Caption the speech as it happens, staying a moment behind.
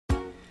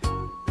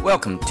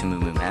Welcome to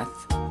Moo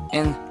Math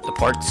and the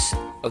parts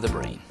of the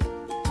brain.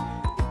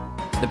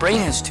 The brain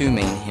has two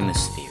main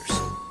hemispheres,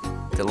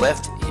 the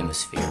left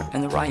hemisphere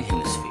and the right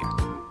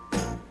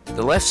hemisphere.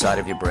 The left side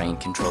of your brain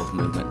controls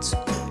movements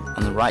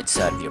on the right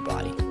side of your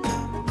body,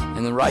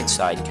 and the right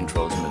side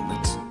controls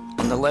movements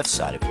on the left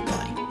side of your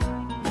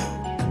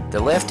body. The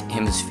left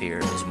hemisphere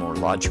is more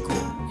logical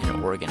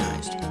and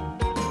organized,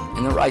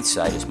 and the right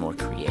side is more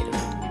creative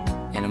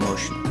and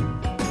emotional.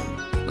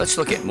 Let's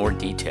look at more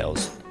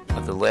details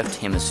of the left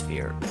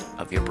hemisphere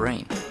of your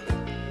brain.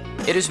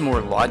 It is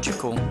more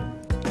logical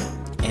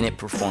and it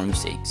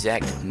performs the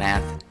exact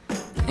math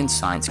and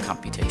science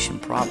computation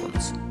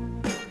problems.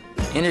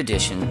 In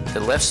addition, the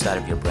left side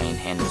of your brain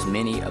handles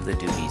many of the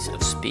duties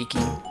of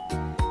speaking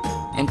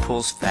and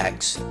pulls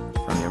facts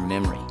from your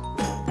memory.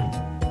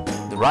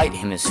 The right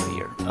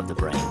hemisphere of the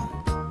brain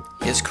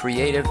is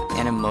creative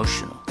and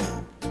emotional.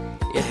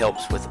 It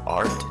helps with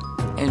art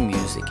and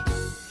music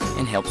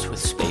and helps with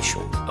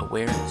spatial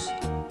awareness.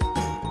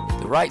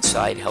 The right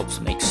side helps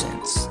make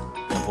sense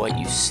of what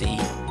you see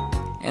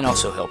and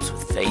also helps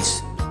with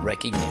face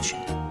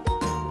recognition.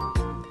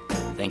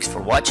 Thanks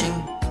for watching.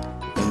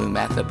 Moo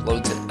Math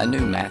uploads a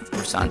new math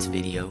or science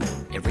video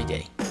every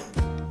day.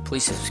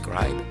 Please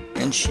subscribe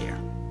and share.